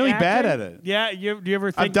No, any I'm really bad acting? at it. Yeah, do you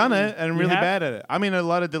ever think I've done it, and I'm you really have? bad at it. I mean, a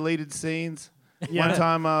lot of deleted scenes. Yeah. One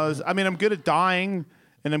time I'm good at dying,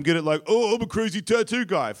 and I'm good at like, oh, I'm a crazy tattoo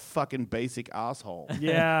guy. Fucking basic asshole.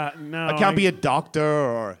 Yeah, no. I can't be a doctor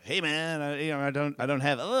or, hey man, I don't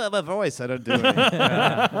have a voice. I don't do it.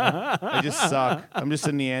 I just suck. I'm just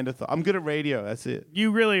a Neanderthal. I'm good at radio. That's it.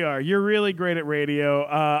 You really are. You're really great at radio.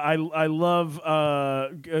 I love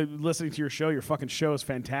listening to your show. Your fucking show is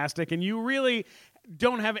fantastic, and you really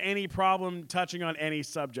don't have any problem touching on any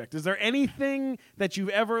subject. Is there anything that you've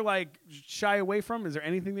ever like shy away from? Is there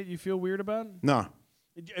anything that you feel weird about? No.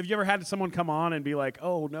 Have you ever had someone come on and be like,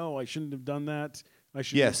 "Oh no, I shouldn't have done that. I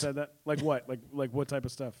shouldn't have Yes. said that." Like what? Like what type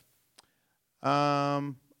of stuff? I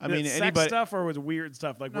mean, sex anybody. stuff or was it weird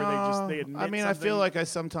stuff like where they admit I mean, I feel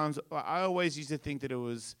something? like I always used to think that it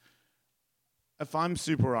was, if I'm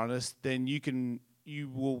super honest, then you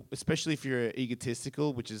will, especially if you're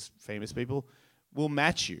egotistical, which is famous people, will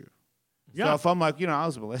match you. Yeah. So if I'm like, I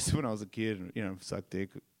was molested when I was a kid, suck dick,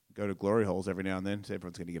 go to glory holes every now and then, so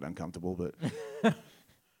everyone's going to get uncomfortable, but,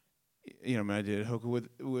 I did hookah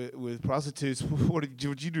with prostitutes. What'd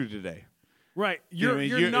you do today? Right.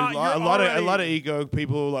 A lot of ego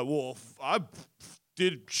people are like, well, I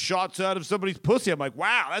did shots out of somebody's pussy. I'm like,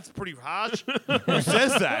 wow, that's pretty harsh. Who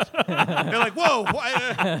says that? They're like, whoa.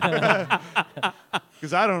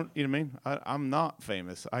 Because I don't, you know what I mean? I'm not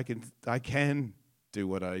famous. I can do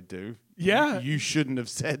what I do. Yeah. You shouldn't have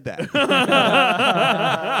said that. A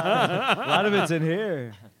lot of it's in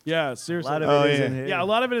here. Yeah, A seriously. lot of it is yeah. in here. Yeah, a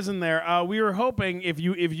lot of it is in there. We were hoping if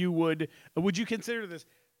you would you consider this?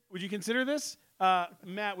 Would you consider this?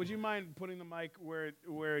 Matt, would you mind putting the mic where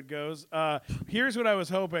it goes? Here's what I was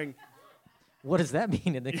hoping. What does that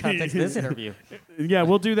mean in the context of this interview? Yeah,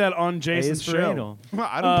 we'll do that on A Jason's is for show. anal.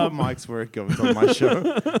 I don't put mics where it goes on my show.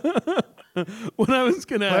 What I was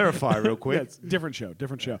gonna Clarify real quick. Yeah, it's different show.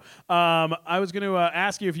 I was going to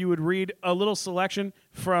ask you if you would read a little selection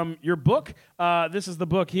from your book. This is the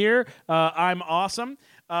book here. I'm Awesome.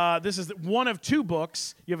 This is one of two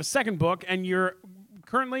books. You have a second book, and you're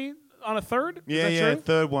currently on a third? Yeah, Is that true?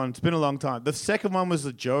 third one. It's been a long time. The second one was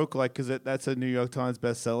a joke, like, because that's a New York Times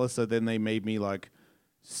bestseller, so then they made me, like,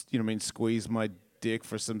 squeeze my dick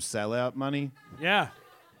for some sellout money. Yeah.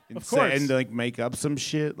 Of course. And, like, make up some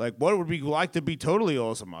shit. Like, what would it be like to be totally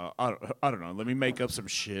awesome? I don't know. Let me make up some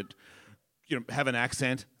shit. Have an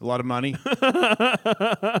accent, a lot of money.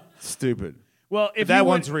 Stupid. Well, if that you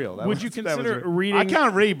one's real. Would you consider reading? I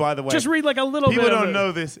can't read, by the way. Just read like a little People bit. don't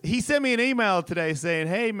know this. He sent me an email today saying,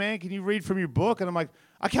 hey, man, can you read from your book? And I'm like,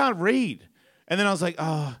 I can't read. And then I was like,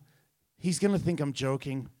 he's going to think I'm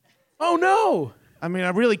joking. Oh, no. I mean, I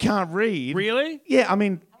really can't read. Really? Yeah, I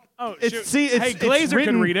mean, Oh, it's, shoot. see, it's, Hey, it's Glazer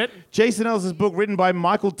written, can read it. Jason Ellis' book written by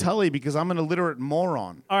Michael Tully because I'm an illiterate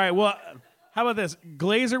moron. All right, well, how about this?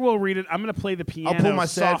 Glazer will read it. I'm going to play the piano I'll pull my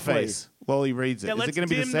sad softly. face while he reads it. Yeah, Is let's it going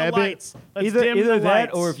to be the dim sad the lights. Let's dim Either the that,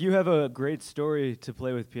 lights. or if you have a great story to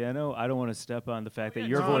play with piano, I don't want to step on the fact that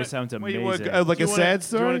your no, voice sounds Wait, amazing. like Do a you sad Do you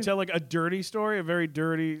story? want to tell like a dirty story, a very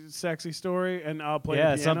dirty, sexy story, and I'll play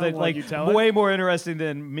yeah, the piano something while like you tell it? way more interesting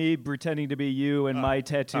than me pretending to be you and my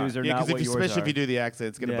tattoos are Yeah, not because what yours are. especially if you do the accent,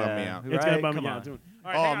 it's going to bum me Yeah. out. It's gonna Right? bum Come me on. out. All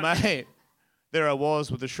right, hang on. Mate, there I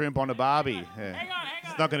was with the shrimp on a barbie. Yeah.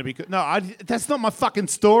 It's not going to be good. No, that's not my fucking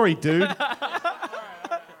story, dude.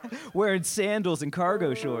 Wearing sandals and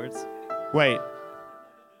cargo shorts. Wait.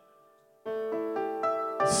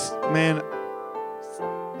 Man.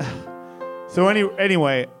 So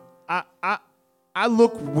anyway, I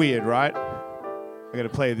look weird, right? I got to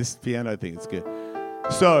play this piano thing. It's good.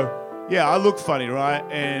 So, yeah, I look funny, right?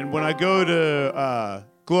 And when I go to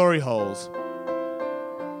glory holes,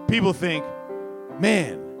 people think,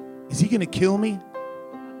 man, is he going to kill me?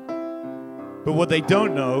 But what they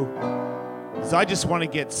don't know is I just want to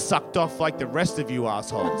get sucked off like the rest of you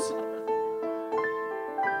assholes.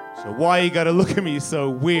 So why you got to look at me so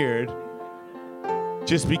weird?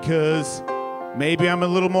 Just because maybe I'm a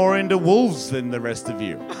little more into wolves than the rest of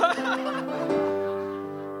you.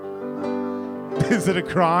 Is it a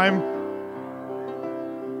crime?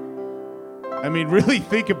 I mean, really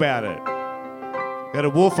think about it. Got a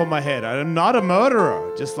wolf on my head. I'm not a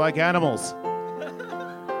murderer, just like animals.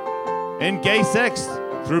 And gay sex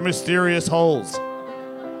through mysterious holes.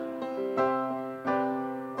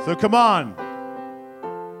 So come on,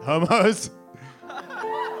 homos.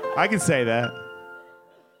 I can say that.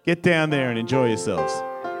 Get down there and enjoy yourselves.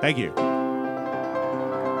 Thank you.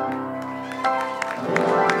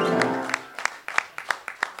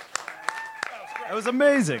 That was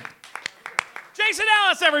amazing. Jason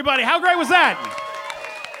Ellis, everybody. How great was that?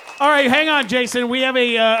 All right, hang on, Jason. We have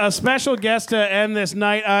a special guest to end this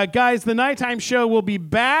night. Guys, the Nighttime Show will be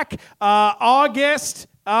back August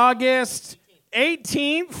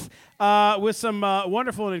 18th. With some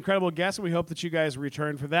wonderful and incredible guests. We hope that you guys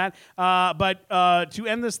return for that. But to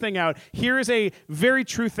end this thing out, here is a very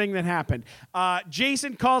true thing that happened.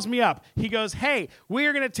 Jason calls me up. He goes, hey, we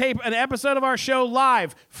are going to tape an episode of our show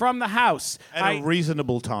live from the house. At a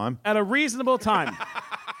reasonable time. At a reasonable time.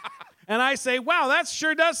 And I say, wow, that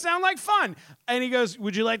sure does sound like fun. And he goes,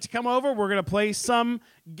 would you like to come over? We're going to play some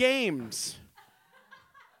games.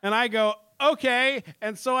 And I go, okay.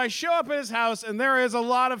 And so I show up at his house, and there is a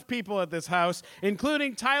lot of people at this house,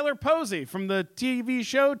 including Tyler Posey from the TV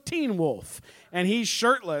show Teen Wolf. And he's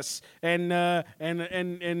shirtless, and the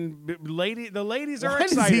ladies are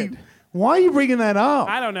excited. Why are you bringing that up?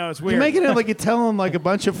 I don't know. It's weird. You're making it like you're telling like a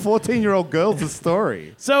bunch of 14-year-old girls a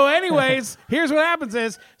story. So anyways, here's what happens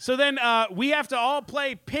is, so then we have to all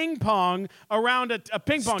play ping pong around a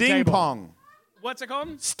ping pong table. Sting pong. What's it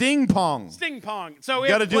called? Sting pong. Sting pong. So You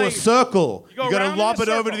got to do a circle. You got around to lob in it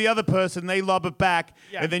a over to circle. the other person. They lob it back.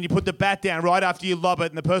 Yeah. And then you put the bat down right after you lob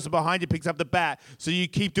it, and the person behind you picks up the bat. So you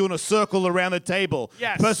keep doing a circle around the table.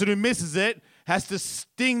 Yes. The person who misses it has to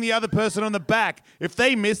sting the other person on the back. If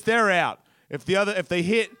they miss, they're out. If they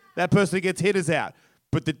hit, that person who gets hit is out.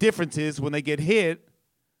 But the difference is when they get hit,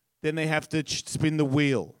 then they have to spin the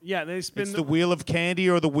wheel. Yeah, they spin It's the wheel of candy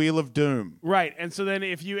or the wheel of doom. Right, and so then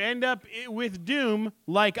if you end up with doom,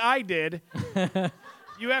 like I did,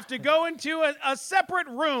 you have to go into a separate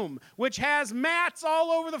room, which has mats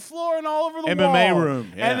all over the floor and all over the wall. MMA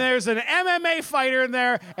room, yeah. And there's an MMA fighter in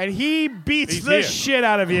there, and he beats He's the here. shit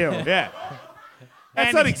out of you. Yeah. That's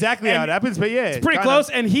And- not exactly how it and happens, but yeah. It's pretty kinda.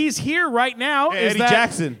 close, and he's here right now. Yeah, Is Eddie that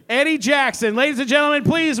Jackson. Eddie Jackson. Ladies and gentlemen,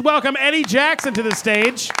 please welcome Eddie Jackson to the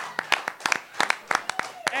stage.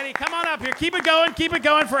 Eddie, come on up here. Keep it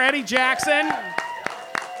going for Eddie Jackson.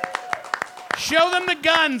 Show them the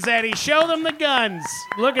guns, Eddie. Show them the guns.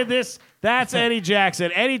 Look at this. That's Eddie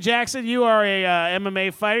Jackson. Eddie Jackson, you are a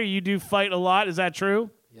MMA fighter. You do fight a lot. Is that true?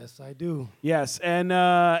 Yes, I do. Yes,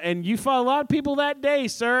 and you fought a lot of people that day,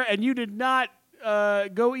 sir, and you did not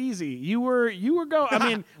go easy. You were go. I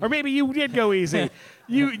mean, or maybe you did go easy.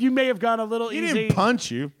 You may have gone a little He easy. didn't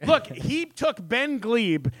punch you. Look, he took Ben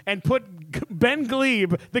Glebe and put Ben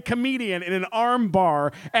Glebe, the comedian, in an arm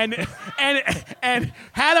bar and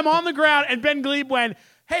had him on the ground. And Ben Glebe went,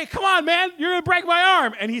 "Hey, come on, man, you're gonna break my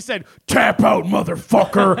arm." And he said, "Tap out,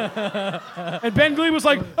 motherfucker." And Ben Glebe was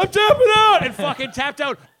like, "I'm tapping out," and fucking tapped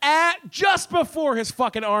out just before his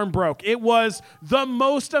fucking arm broke. It was the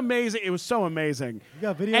most amazing. It was so amazing. You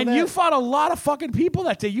got video and of that? you fought a lot of fucking people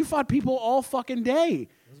that day. You fought people all fucking day.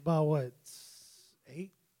 It was about what,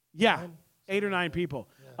 8? Yeah, 8 or 9 people.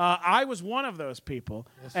 I was one of those people.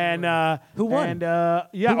 Yes, and Who won? And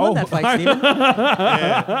yeah, Who won that fight, Steven?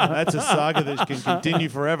 Yeah, that's a saga that can continue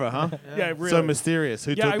forever, huh? Yeah, really. So mysterious.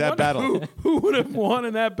 Who Yeah, took I that wonder battle? Who would have won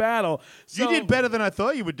in that battle? You So- did better than I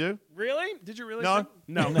thought you would do. Really? Did you really? No. think?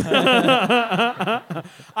 No.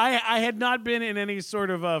 I had not been in any sort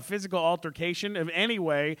of physical altercation of any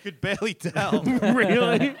way. Could barely tell.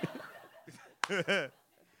 Really?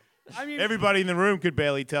 I mean, Everybody in the room could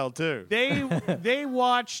barely tell too. they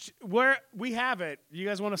watched where we have it. You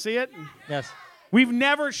guys want to see it? Yes. We've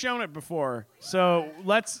never shown it before, so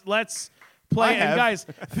let's play. I And have. guys,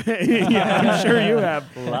 yeah, I'm sure you have.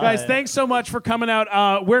 Guys, thanks so much for coming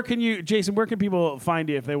out. Where can Jason? Where can people find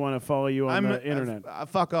you if they want to follow you on the internet?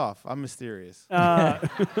 Fuck off. I'm mysterious. Hell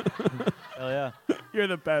yeah. You're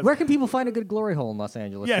the best. Where can people find a good glory hole in Los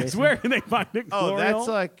Angeles? Yes, Jason? where can they find it? Oh, that's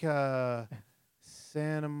like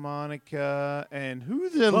Santa Monica. And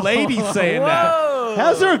who's the lady saying that?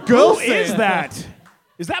 How's there a girl Who saying is that?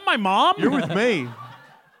 Is that my mom? You're with me.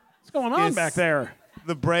 What's going on Yes. back there?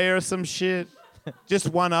 La Brea or some shit. Just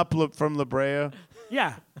one up from La Brea.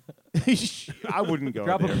 Yeah. I wouldn't go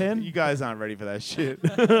Drop a there. pin? You guys aren't ready for that shit.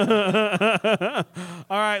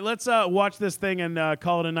 All right, let's watch this thing and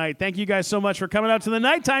call it a night. Thank you guys so much for coming out to the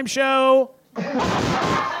nighttime show.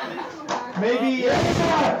 Maybe.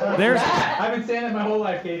 There's. I've been saying it my whole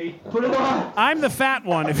life, Katie. Put it on. I'm the fat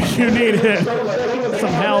one. If you need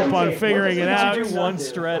some help on figuring it out. You do one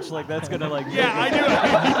stretch, like that's gonna like. Yeah, I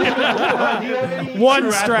do.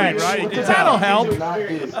 One stretch. Right? That'll help.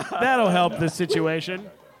 That'll help this situation.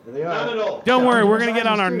 Don't worry, we're gonna get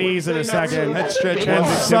on our knees in a second. That stretch And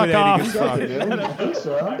was suck off. intimidating as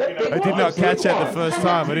fuck. I did not catch that the first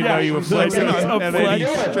time. I didn't know you were flexing on Eddie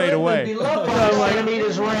straight away. This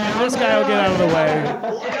guy will get out of the way.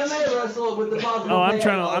 Oh, I'm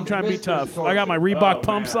trying to be tough. I got my Reebok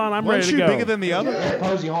pumps on. I'm One ready to shoe go. bigger than the other.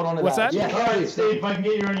 What's that? Yeah. All right, Steve, if I can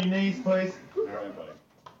get you on your knees, please.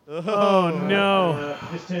 Oh no!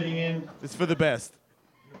 Just tuning in. It's for the best.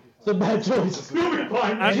 It's a bad choice.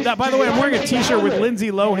 By the way, I'm wearing a T-shirt with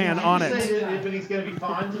Lindsay Lohan on it. Everything's gonna be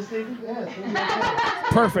fine, Steve.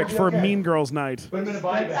 Perfect for a Mean Girls night. Put him in a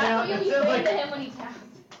bike. It sounds like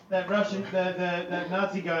that Russian, that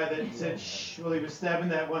Nazi guy that said shh while he was stabbing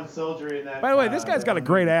that one soldier in that. By the way, this guy's got a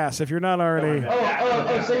great ass. If you're not already.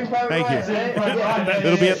 Same part. Thank you. It'll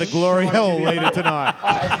It'll be at the Glory Hole later tonight.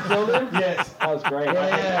 Yes. That was great.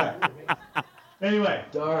 Yeah. Anyway,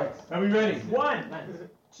 are we ready? 1,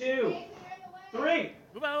 2, 3.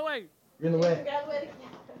 Move out of the way. You're in the way.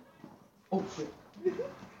 Oh shit.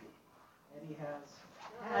 Eddie has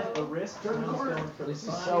had a wrist. This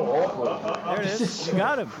is so awful. There it is. You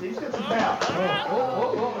got him. He's got some power.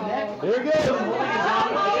 There we go.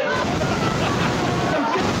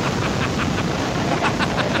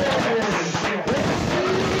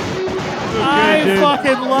 I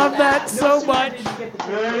fucking love that so much.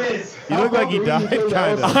 There it is. You look like you died,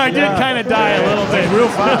 kind of. I did kind of die a little bit. Real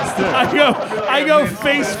fast, too. I go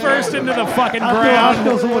face first into the fucking ground. I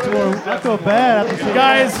feel so much more. I feel bad.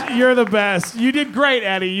 Guys, you're the best. You did great,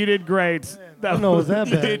 Eddie. You did great. I don't know, was that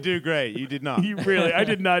You bad? did do great. You did not. You really, I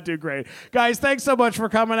did not do great. Guys, thanks so much for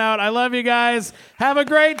coming out. I love you guys. Have a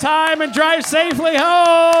great time and drive safely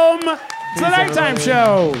home. It's the Nighttime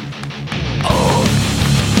Show.